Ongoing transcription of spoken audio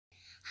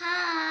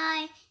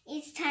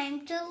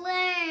time to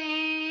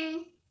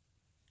learn.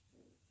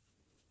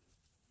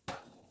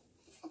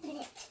 Open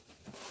it.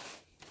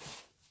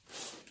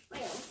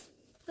 Where else?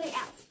 Where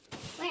else?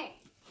 Where?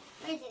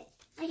 Where is it?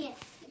 Right here.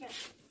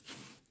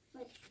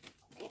 Look.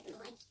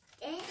 Like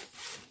this.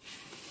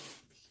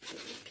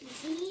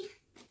 Easy.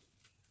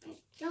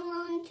 Go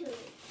on to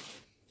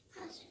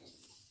puzzles.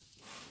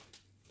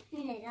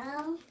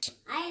 Little.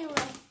 I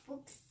love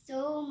books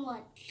so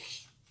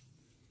much.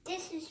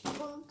 This is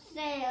book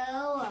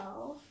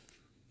 0.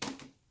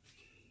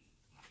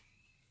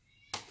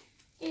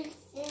 This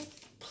is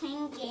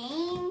playing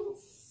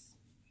games.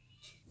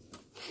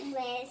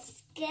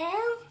 Let's go.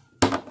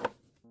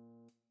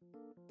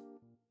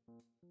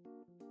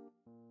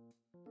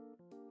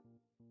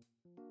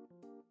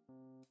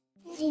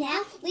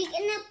 Now we're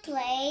gonna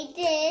play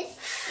this.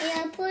 And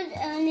I'll put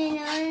on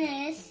it on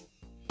this.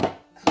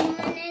 Come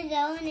on it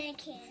on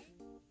again.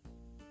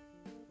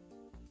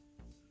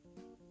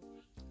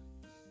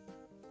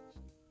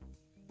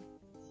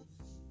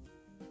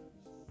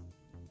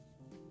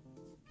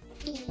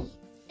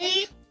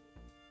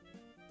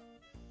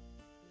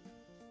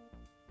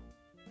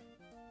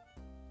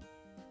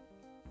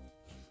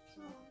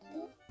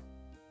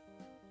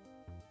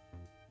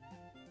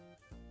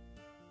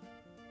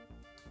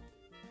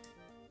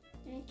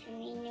 I'm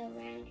turning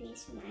around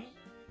with my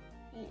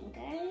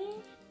finger.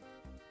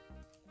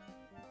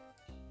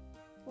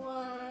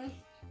 1,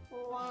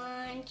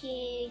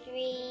 2,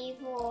 3,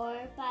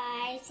 4,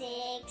 5,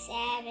 6,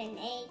 7,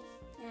 8,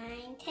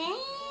 9, 10.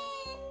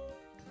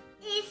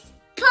 It's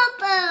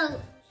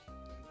purple.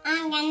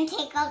 I'm gonna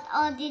take out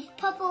all these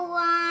purple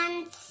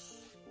ones.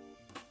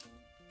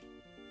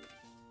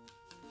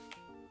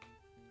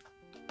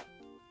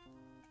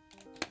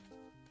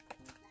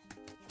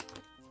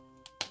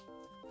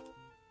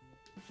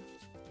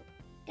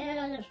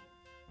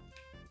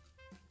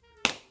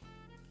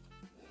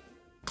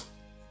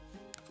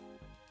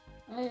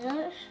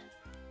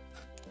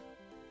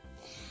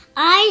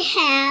 I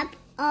have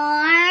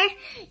R,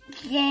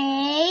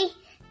 J,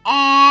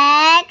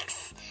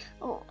 X,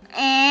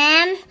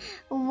 M,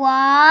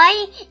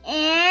 Y,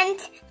 and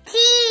T.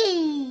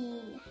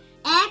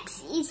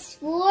 X is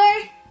for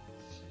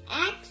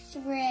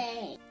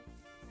X-ray.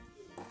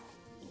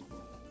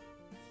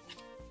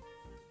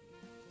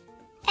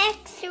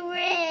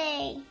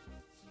 X-ray.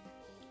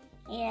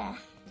 Yeah.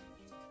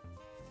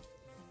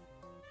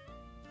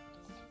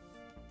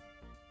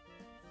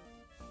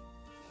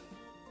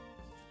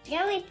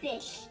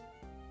 Jellyfish.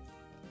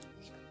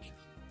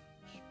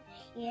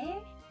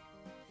 Here.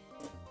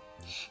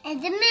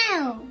 And the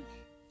moon.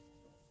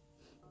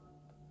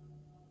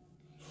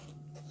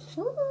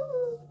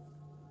 Ooh.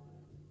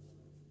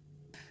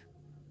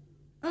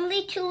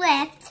 Only 2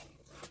 left.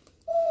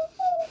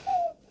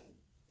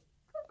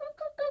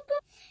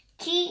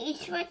 G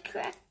is for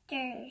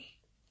tractor.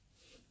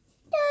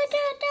 Da,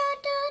 da, da,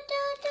 da,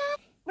 da, da.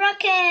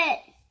 Rocket.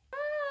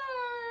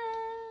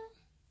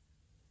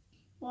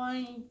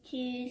 1,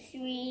 2,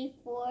 3,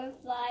 4,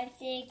 5,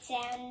 6,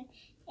 7,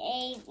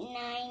 8,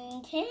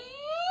 9, 10.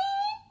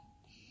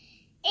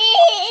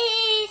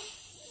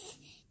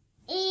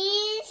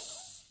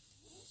 Is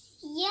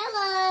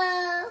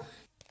yellow.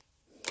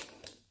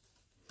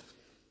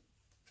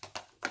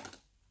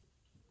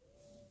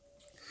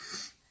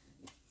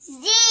 Z,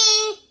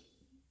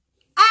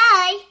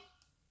 I,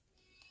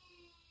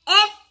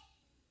 F,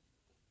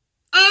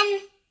 M,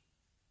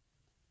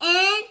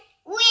 and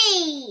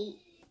we.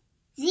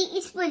 Z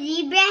is for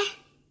zebra.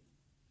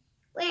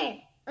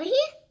 Where? Over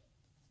here?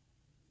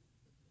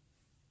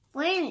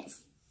 Where is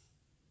this?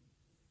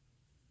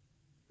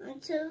 1,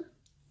 2.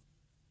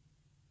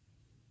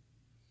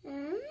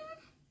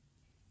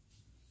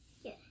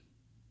 Yeah.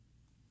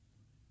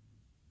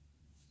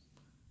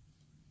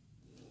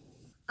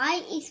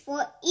 I is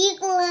for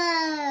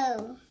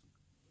igloo.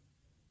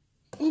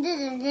 And this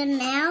is the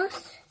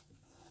mouse.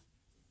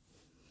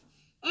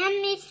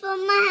 M is for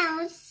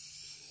mouse.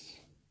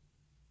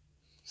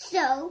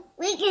 So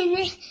we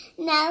can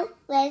now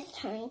let's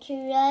turn to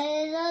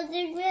the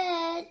other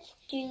red.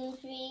 2,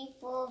 3,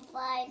 4,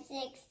 5,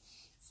 6,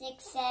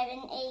 6,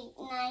 7, 8,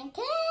 9,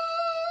 10.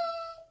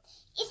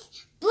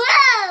 It's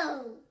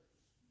blue.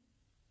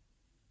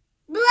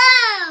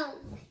 Blue.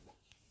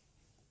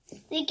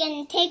 We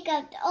can take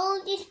out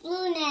all this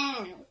blue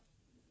now.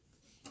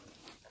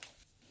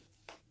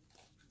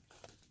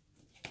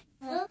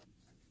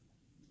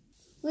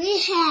 We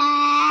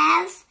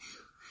have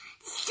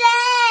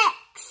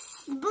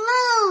 6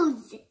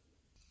 blues.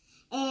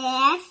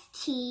 S,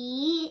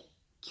 T,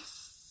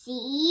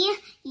 C,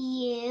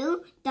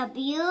 U,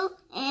 W,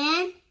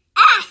 and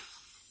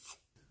S.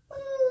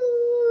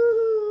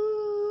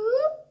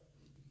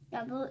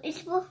 W is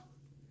for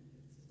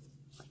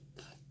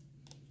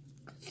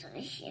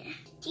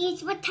T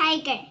is for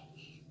tiger.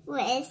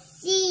 Let's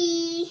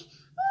see.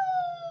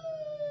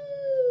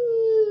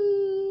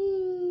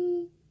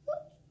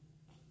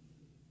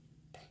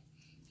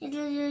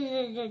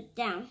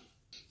 Down.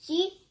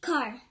 See?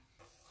 Car.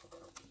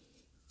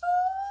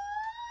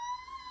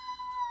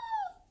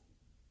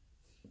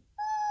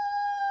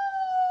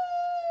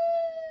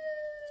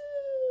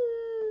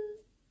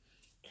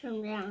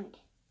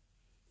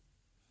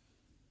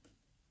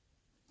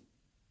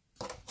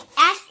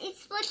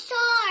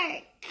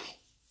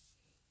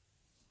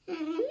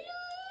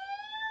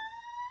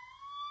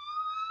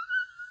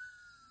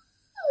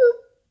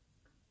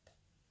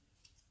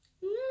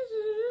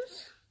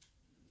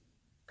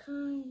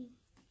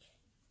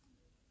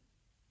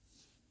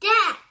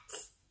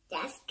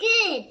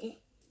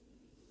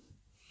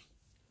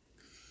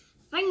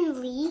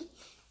 quickly.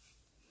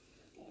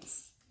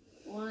 This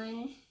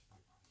 1,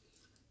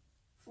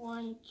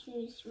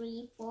 2,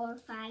 3, 4,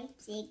 5,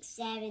 6,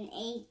 7,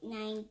 8,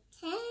 9,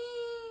 10.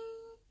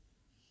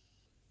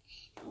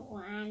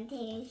 1,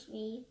 2,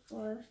 3,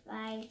 4,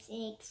 5, 6,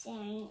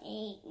 7,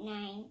 8,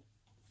 9,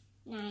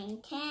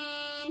 10.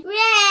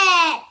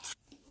 Red.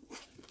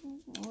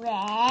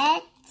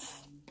 Red.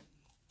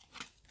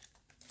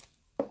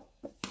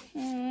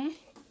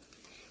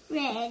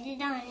 Red.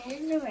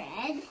 It is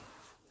red.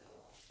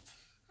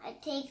 I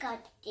take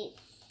out this.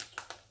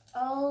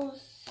 Oh,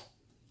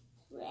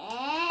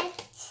 red.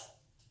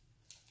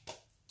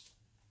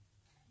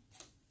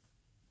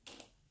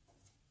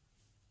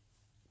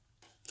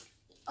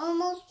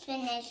 Almost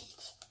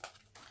finished.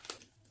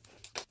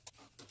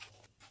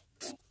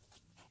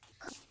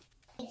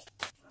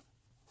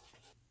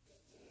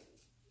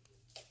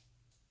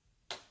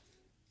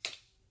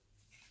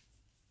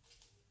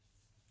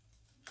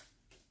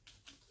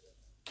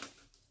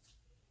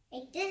 I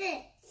did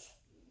it.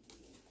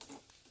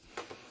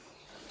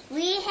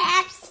 We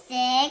have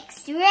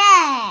 6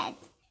 red.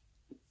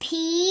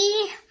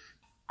 P,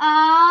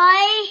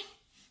 I,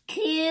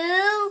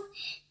 Q,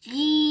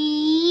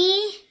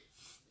 G,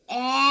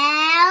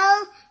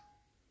 L,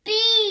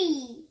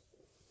 B.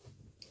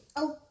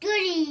 Oh,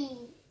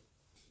 goody.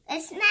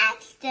 Let's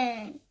match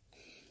them.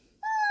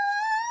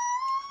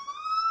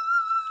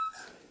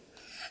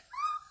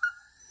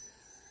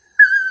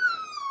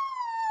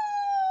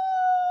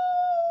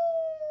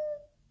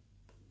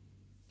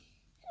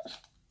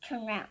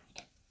 Turn around.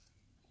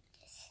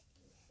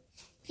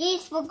 G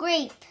is for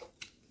grape.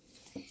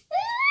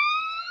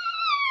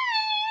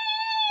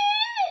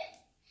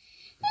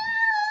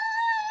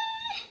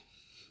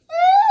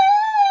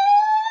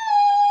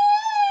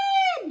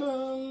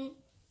 Boom.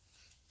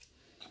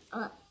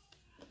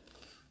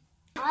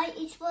 I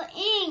is for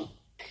ink.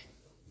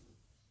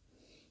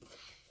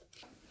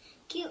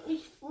 Q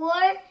is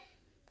for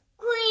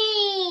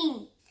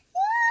queen.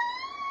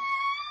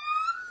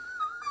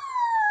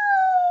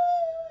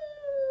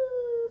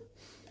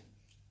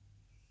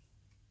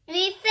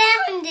 We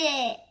found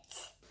it.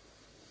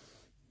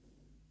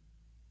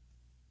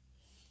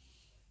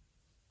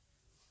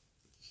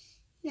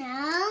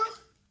 Now,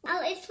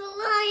 oh, it's for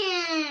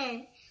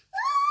lion.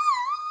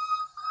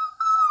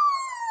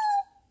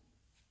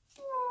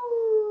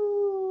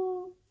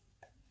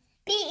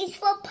 B is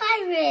for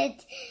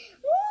pirate.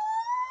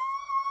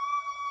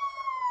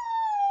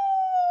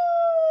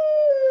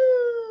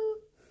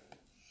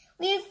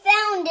 We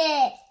found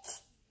it.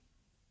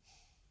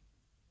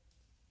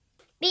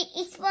 B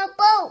is for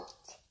boat.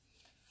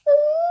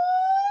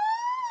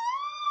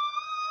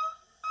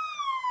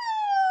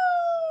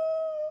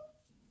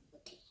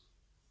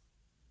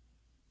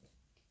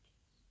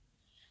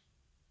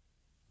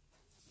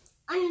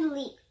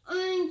 Only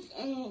orange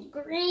and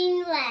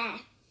green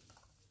left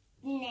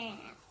now.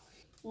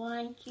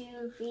 1,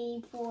 2,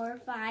 3, 4,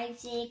 5,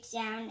 6,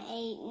 7,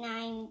 8,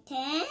 9,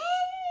 10.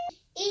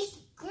 It's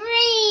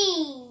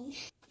green.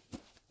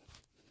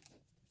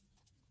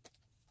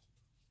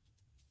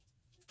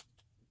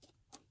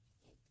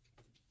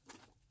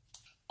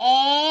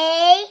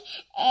 A,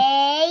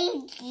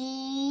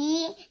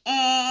 G,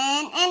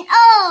 N, and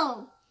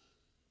O.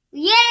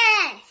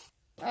 Yes!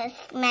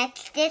 Let's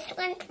match this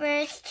one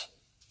first.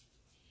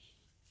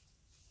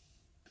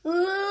 Ooh.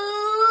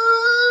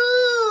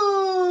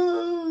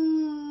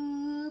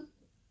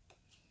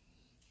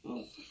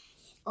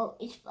 Oh,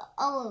 it's for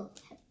O.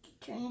 I have to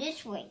turn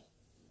this way.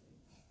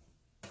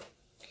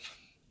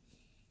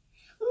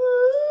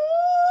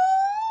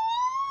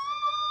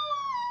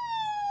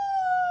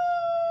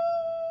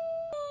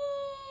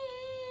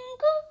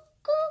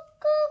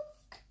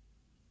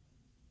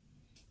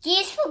 G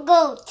is for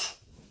goat.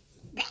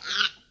 Bah,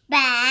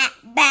 bah,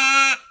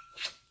 bah.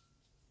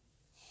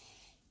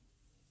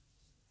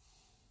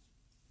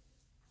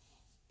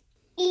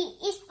 E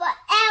is for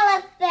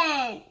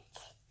elephant.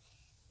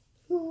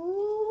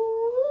 Ooh.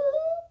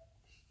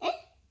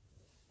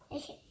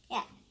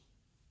 Yeah.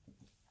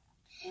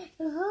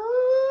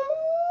 Ooh.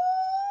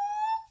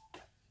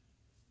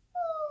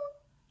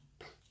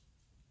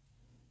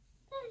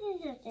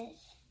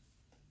 This.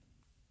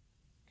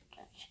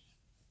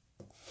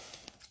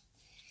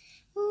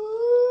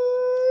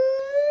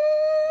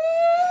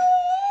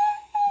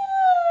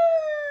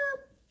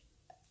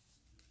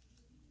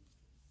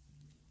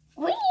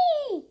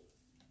 Whee!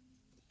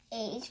 A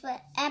is for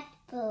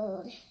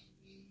apple.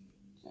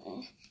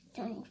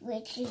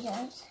 Which is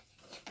us.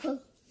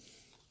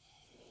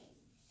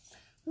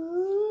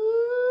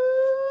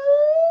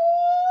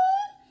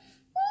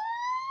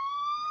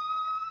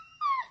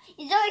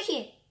 It's over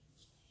here.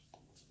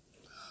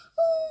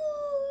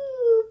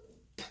 Ooh,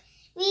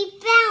 we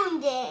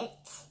found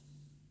it.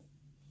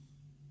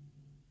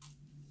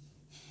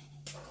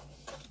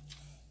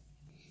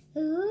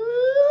 Ooh,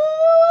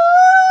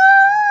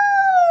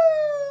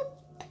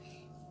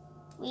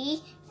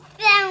 we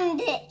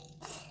found it.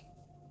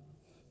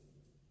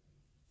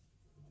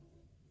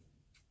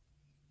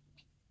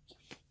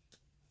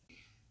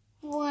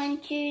 One,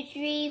 two,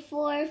 three,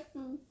 4,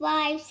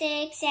 5,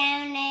 6,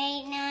 7,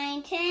 8,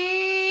 9, 10.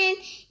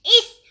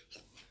 It's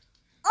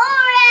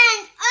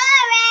orange,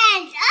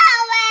 orange,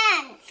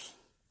 orange.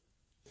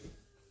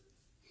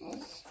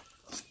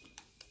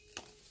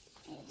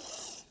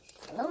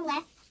 Hello,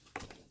 left,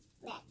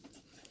 left.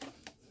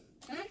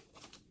 Huh?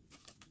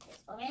 It's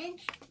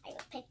orange. I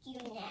will pick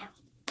you now.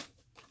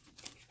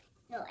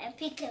 No, I'll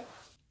pick you.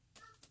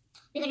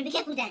 We're gonna be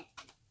careful then.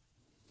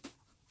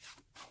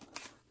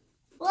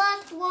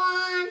 Last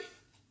one.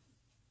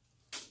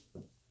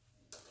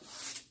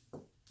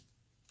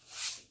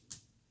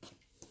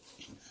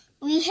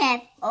 We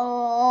have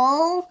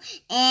O,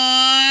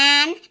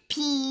 N,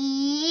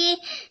 P,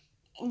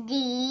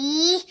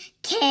 D,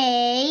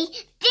 K,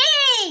 D.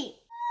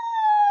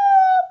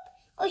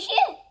 Oh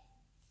shit!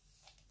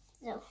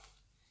 So,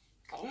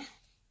 gonna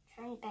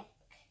turn back.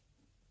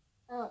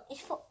 Oh,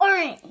 it's for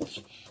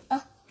orange.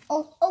 Oh,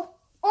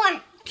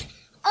 orange.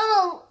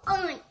 Oh,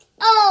 orange.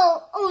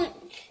 Oh,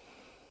 orange.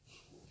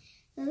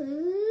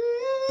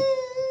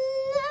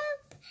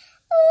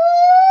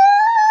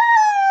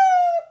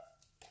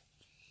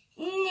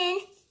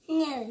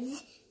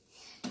 Nose.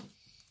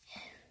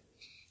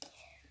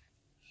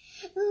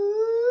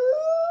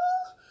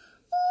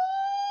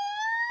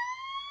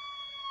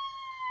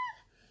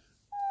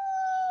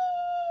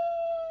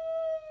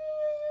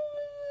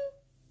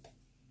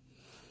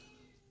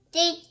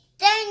 The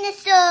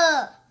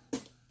dinosaur.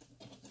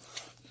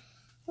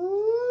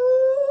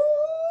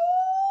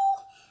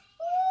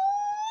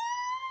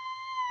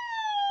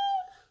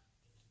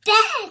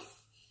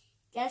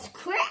 That's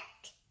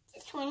correct.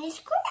 This one is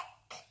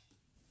correct.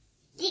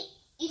 D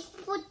is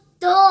for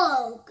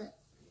dog.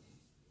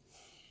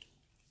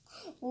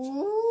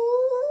 Ooh.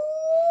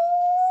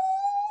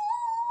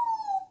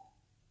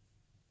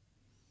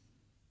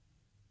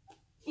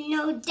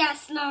 No,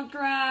 that's not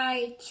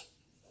right.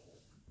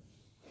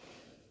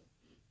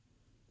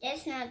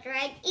 That's not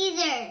right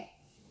either.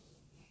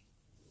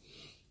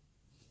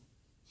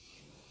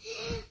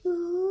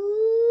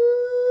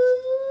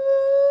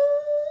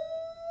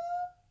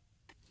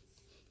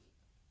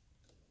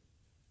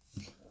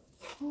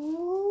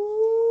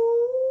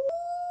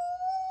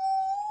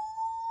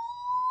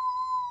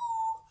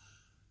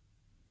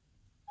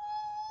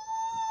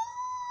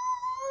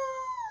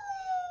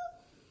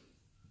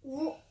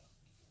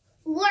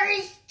 What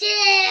is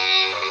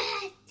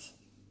that?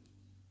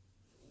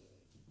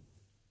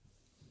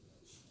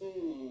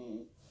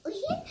 Oh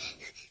yeah,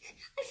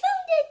 I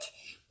found it.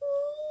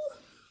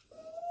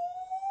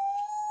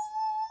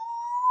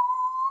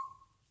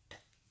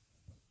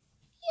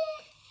 Yay.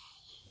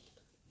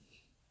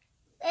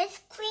 Let's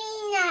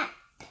clean up.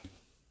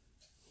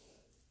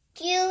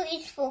 Q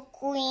is for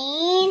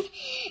queen,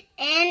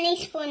 N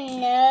is for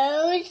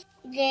nose,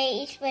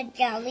 J is for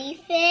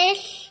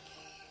jellyfish,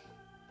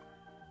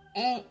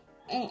 and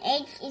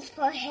H is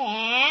for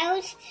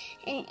house,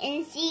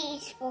 and Z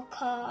is for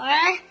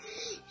car,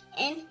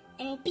 and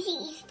P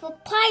is for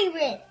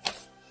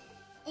pirates,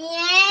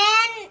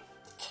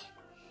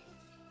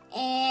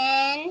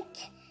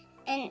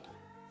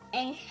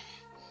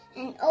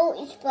 and O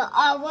is for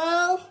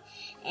owl,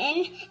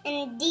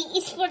 and D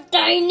is for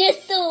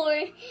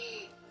dinosaur,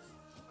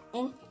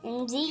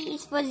 and Z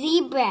is for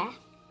zebra,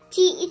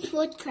 T is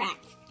for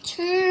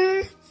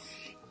tractor,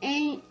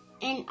 and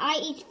I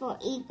is for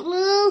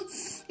igloo,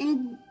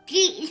 and G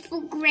is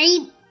for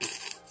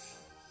grapes,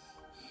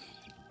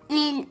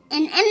 and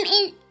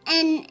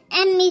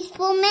M is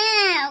for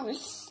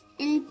mouse,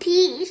 and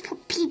P is for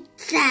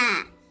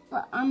pizza,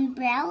 for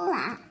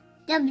umbrella.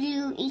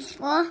 W is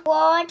for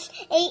watch,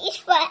 A is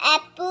for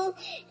apple,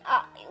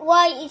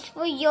 Y is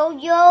for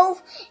yo-yo,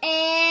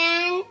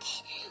 and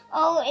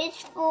O is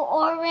for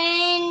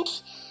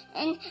orange,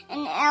 and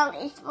L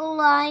is for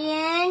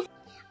lion,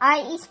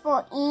 I is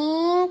for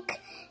ink,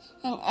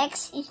 and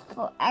X is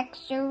for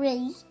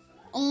X-ray,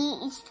 E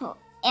is for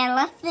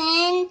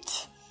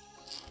elephant,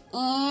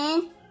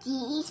 and D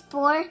is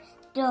for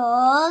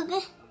dog,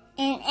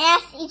 and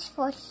F is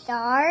for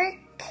shark,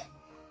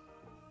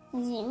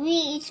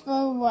 V is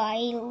for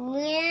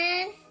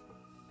violin,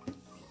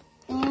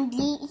 and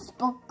G is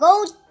for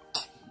goat,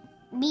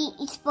 B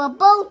is for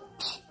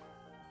boat,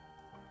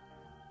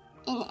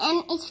 and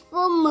M is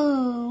for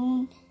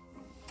moon,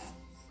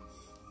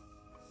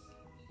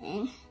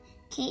 and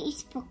K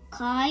is for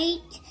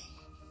kite,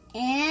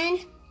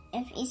 and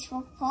F is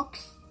for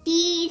fox,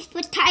 T is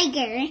for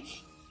tiger,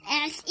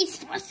 S is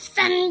for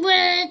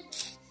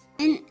sandwich,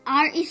 and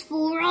R is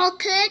for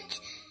rocket,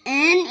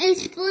 N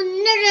is for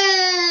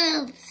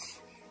noodles.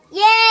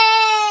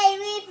 Yay!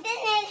 We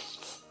finished!